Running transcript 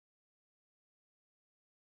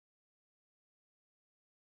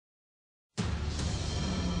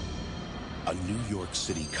A New York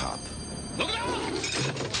City cop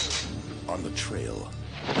on the trail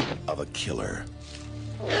of a killer.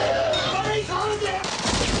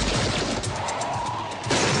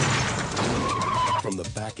 From the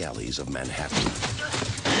back alleys of Manhattan.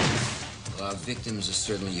 Well, our victims are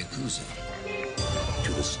certainly Yakuza.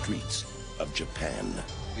 To the streets of Japan.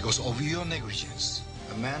 Because of your negligence,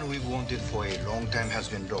 a man we've wanted for a long time has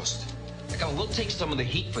been lost. Come on, we'll take some of the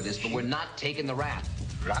heat for this, but we're not taking the rap.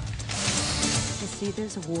 Rap? You see,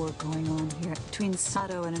 there's a war going on here between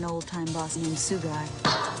Sato and an old-time boss named Sugai.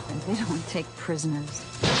 And they don't take prisoners.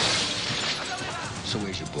 So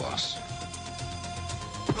where's your boss?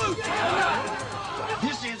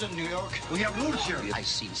 This isn't New York. We have rules here. I've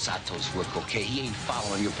seen Sato's work, okay? He ain't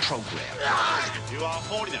following your program. You are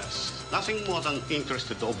holiness. Nothing more than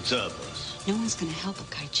interested observers. No one's gonna help a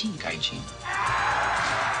Kaijin. Kaijin?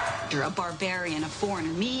 You're a barbarian, a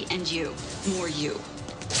foreigner. Me and you. More you.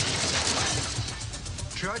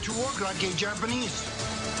 Try to work like a Japanese.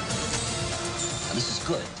 Now, this is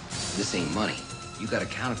good. This ain't money. You got a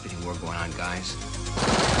counterfeiting war going on, guys.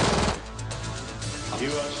 You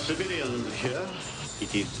are civilian here.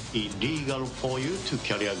 It is illegal for you to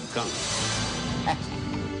carry a gun.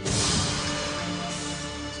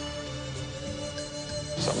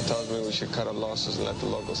 Something tells me we should cut our losses and let the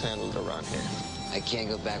locals handle it around here. I can't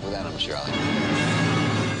go back without him, Charlie.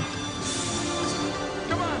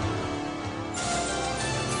 Come on!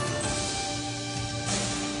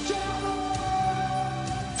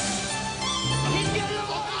 He's getting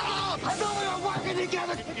away! I thought we were working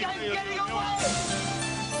together! The guy's getting away!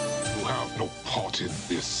 You have no part in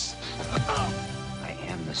this. I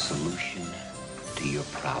am the solution to your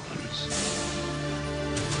problems.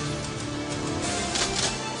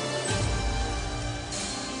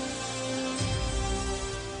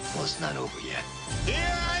 Well, it's not over yet.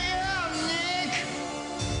 Here I am, Nick!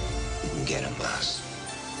 You can get him, boss.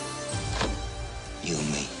 You and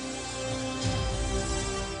me.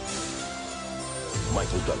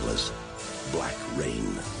 Michael Douglas, Black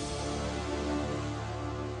Rain.